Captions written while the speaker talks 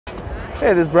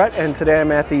Hey, this is Brett, and today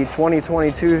I'm at the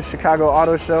 2022 Chicago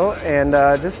Auto Show, and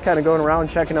just kind of going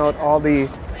around checking out all the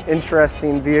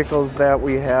interesting vehicles that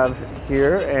we have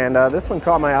here. And this one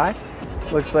caught my eye.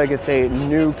 Looks like it's a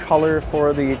new color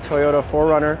for the Toyota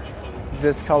 4Runner.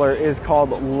 This color is called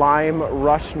Lime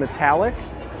Rush Metallic,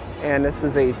 and this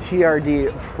is a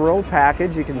TRD Pro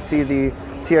package. You can see the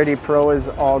TRD Pro is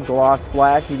all gloss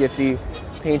black. You get the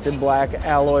painted black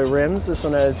alloy rims. This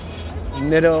one has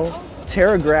Nitto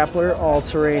Terra Grappler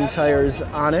all-terrain tires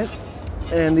on it,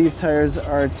 and these tires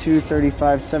are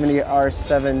 235/70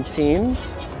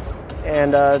 R17s,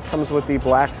 and it comes with the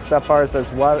black step bars as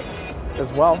well.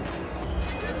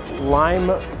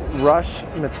 Lime Rush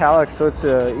Metallic, so it's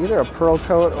either a pearl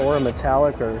coat or a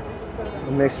metallic or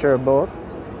a mixture of both.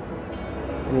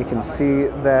 And you can see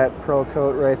that pearl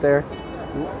coat right there.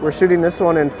 We're shooting this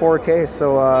one in 4K,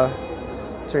 so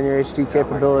turn your HD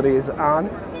capabilities on.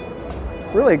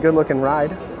 Really a good looking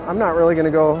ride. I'm not really going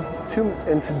to go too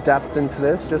into depth into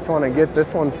this, just want to get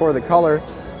this one for the color,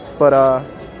 but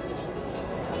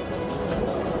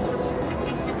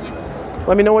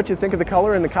let me know what you think of the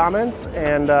color in the comments,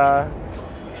 and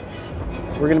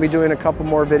we're going to be doing a couple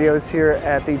more videos here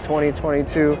at the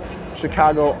 2022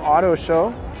 Chicago Auto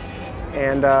Show,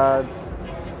 and I'll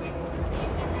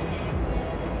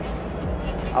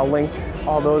link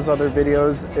all those other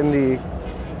videos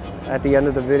at the end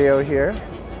of the video here.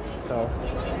 So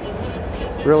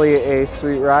really a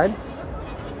sweet ride,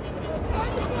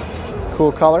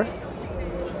 cool color.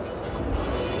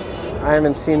 I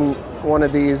haven't seen one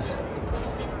of these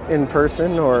in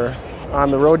person or on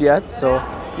the road yet, so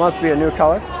must be a new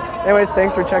color. Anyways,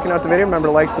 thanks for checking out the video. Remember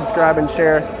to like, subscribe, and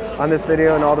share on this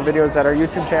video and all the videos at our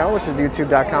YouTube channel, which is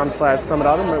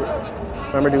youtube.com/summitauto.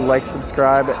 Remember to like,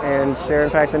 subscribe, and share. In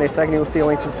fact, in a second, you'll see a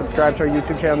link to subscribe to our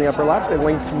YouTube channel in the upper left, a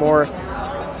link to more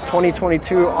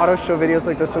 2022 auto show videos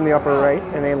like this one in the upper right,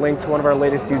 and a link to one of our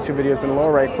latest YouTube videos in the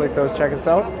lower right. Click those, check us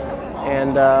out.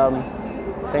 And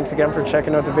thanks again for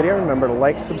checking out the video. Remember to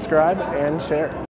like, subscribe, and share.